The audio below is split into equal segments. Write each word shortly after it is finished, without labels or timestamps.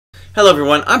Hello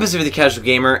everyone, I'm Pacific the Casual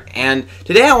Gamer, and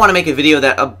today I want to make a video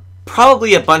that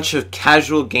probably a bunch of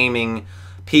casual gaming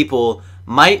people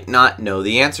might not know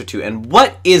the answer to. And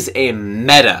what is a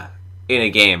meta in a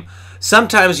game?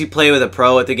 Sometimes you play with a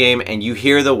pro at the game and you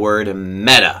hear the word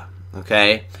meta,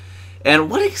 okay? And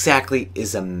what exactly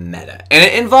is a meta? And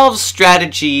it involves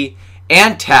strategy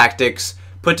and tactics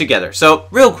put together. So,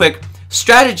 real quick,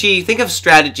 strategy, think of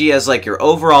strategy as like your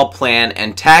overall plan,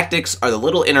 and tactics are the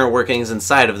little inner workings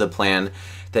inside of the plan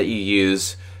that you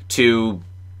use to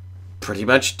pretty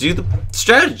much do the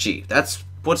strategy. That's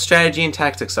what strategy and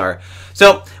tactics are.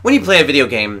 So when you play a video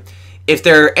game, if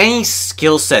there are any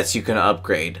skill sets you can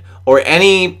upgrade, or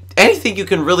anything you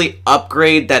can really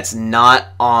upgrade that's not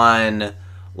on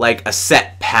like a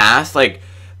set path, like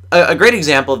a great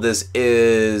example of this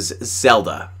is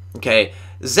Zelda. Okay,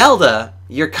 Zelda,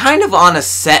 you're kind of on a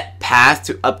set path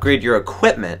to upgrade your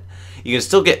equipment. You can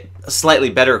still get slightly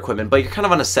better equipment, but you're kind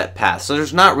of on a set path. So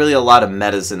there's not really a lot of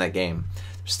metas in that game. There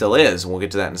still is, and we'll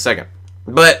get to that in a second.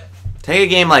 But take a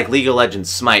game like League of Legends,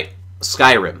 Smite,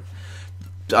 Skyrim,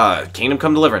 Kingdom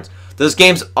Come Deliverance. Those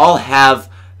games all have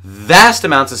vast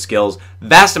amounts of skills,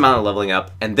 vast amount of leveling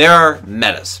up, and there are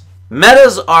metas.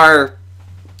 Metas are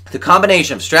the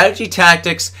combination of strategy,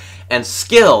 tactics, and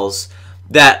skills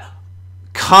that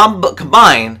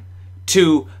combine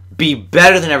to be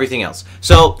better than everything else.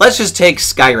 So let's just take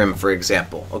Skyrim for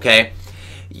example, okay?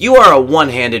 You are a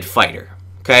one-handed fighter,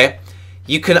 okay?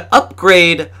 You can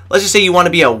upgrade, let's just say you want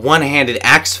to be a one-handed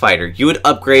axe fighter. You would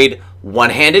upgrade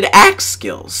one-handed axe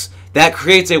skills. That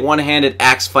creates a one-handed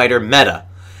axe fighter meta.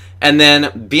 And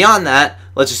then beyond that,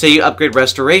 let's just say you upgrade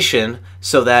restoration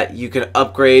so that you can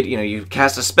upgrade, you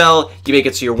cast a spell, you make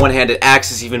it so your one-handed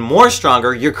axe is even more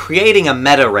stronger. You're creating a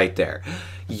meta right there.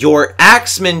 Your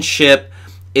axemanship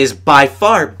is by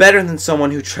far better than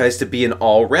someone who tries to be an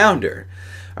all-rounder.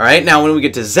 Alright, now when we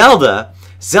get to Zelda,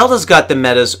 Zelda's got the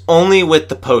metas only with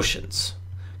the potions.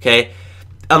 Okay?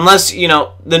 Unless,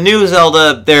 the new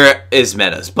Zelda, there is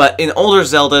metas. But in older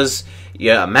Zeldas,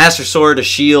 yeah, a Master Sword, a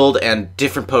shield, and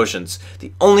different potions.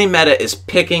 The only meta is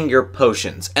picking your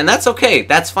potions. And that's okay.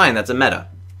 That's fine. That's a meta.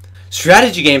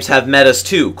 Strategy games have metas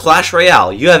too. Clash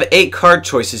Royale. You have 8 card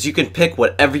choices. You can pick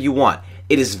whatever you want.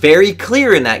 It is very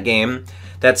clear in that game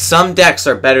that some decks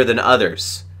are better than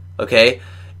others. Okay?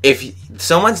 If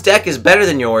someone's deck is better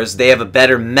than yours, they have a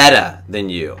better meta than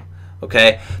you.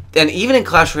 Okay? And even in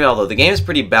Clash Royale, though, the game is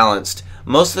pretty balanced.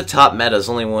 Most of the top metas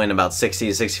only win about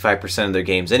 60 to 65% of their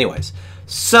games anyways.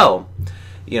 So,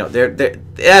 they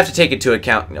have to take into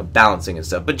account, balancing and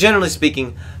stuff. But generally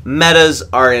speaking, metas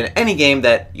are in any game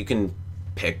that you can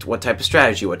pick what type of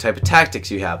strategy, what type of tactics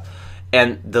you have.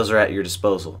 And those are at your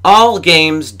disposal. All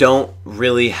games don't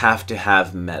really have to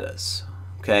have metas.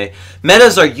 Okay?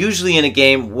 Metas are usually in a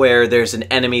game where there's an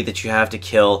enemy that you have to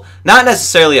kill. Not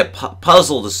necessarily a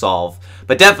puzzle to solve,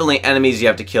 but definitely enemies you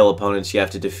have to kill, opponents you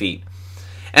have to defeat.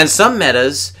 And some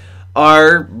metas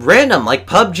are random, like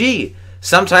PUBG.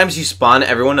 Sometimes you spawn,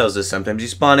 everyone knows this, sometimes you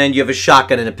spawn in, you have a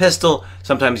shotgun and a pistol.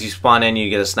 Sometimes you spawn in, you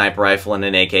get a sniper rifle and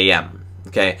an AKM.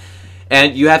 Okay?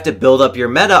 And you have to build up your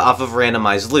meta off of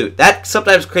randomized loot. That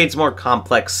sometimes creates more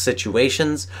complex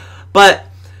situations, but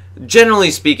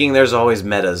generally speaking, there's always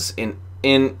metas.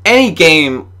 In any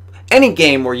game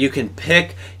where you can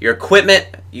pick your equipment,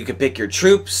 you can pick your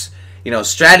troops,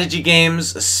 strategy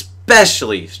games,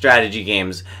 especially strategy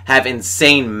games, have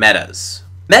insane metas.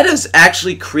 Metas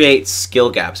actually create skill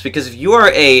gaps, because if you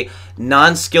are a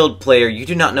non-skilled player, you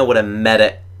do not know what a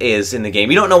meta is in the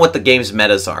game. You don't know what the game's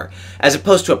metas are. As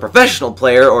opposed to a professional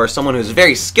player or someone who's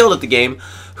very skilled at the game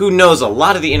who knows a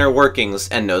lot of the inner workings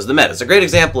and knows the metas. A great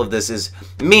example of this is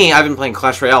me. I've been playing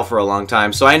Clash Royale for a long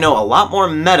time, so I know a lot more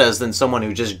metas than someone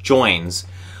who just joins.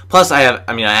 Plus, I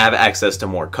have access to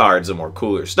more cards and more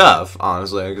cooler stuff,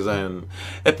 honestly, because I'm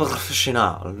a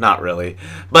professional. Not really.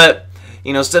 But,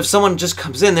 if someone just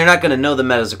comes in, they're not going to know the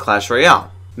metas of Clash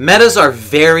Royale. Metas are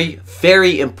very,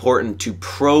 very important to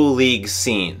pro league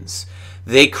scenes.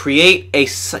 They create a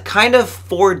kind of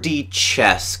 4D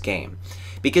chess game.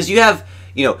 Because you have,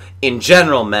 in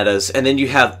general metas, and then you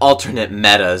have alternate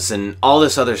metas and all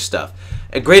this other stuff.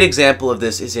 A great example of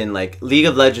this is in, like, League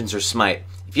of Legends or Smite.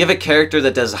 If you have a character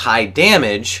that does high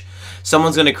damage,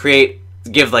 someone's going to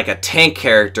give like a tank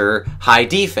character high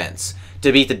defense.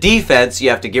 To beat the defense, you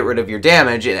have to get rid of your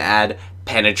damage and add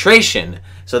penetration.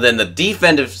 So then the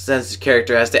defensive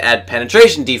character has to add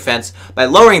penetration defense. By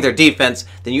lowering their defense,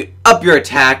 then you up your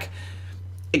attack.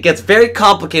 It gets very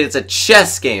complicated. It's a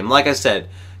chess game. Like I said,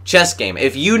 chess game.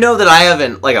 If you know that I have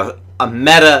a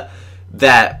meta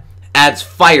that adds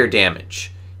fire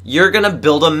damage, you're going to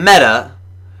build a meta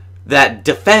that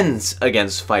defends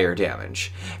against fire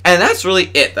damage. And that's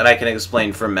really it that I can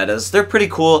explain for metas. They're pretty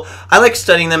cool. I like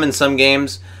studying them in some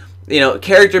games. You know,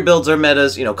 character builds are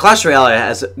metas. You know, Clash Royale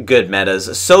has good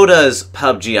metas. So does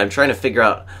PUBG. I'm trying to figure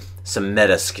out some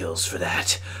meta skills for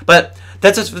that. But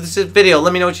that's it for this video.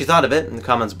 Let me know what you thought of it in the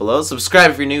comments below.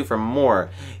 Subscribe if you're new for more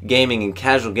gaming and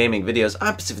casual gaming videos.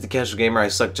 I'm Pacific the Casual Gamer. I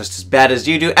suck just as bad as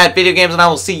you do at video games, and I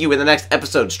will see you in the next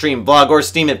episode, stream, vlog, or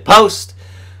Steam and post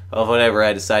of whatever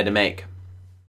I decide to make.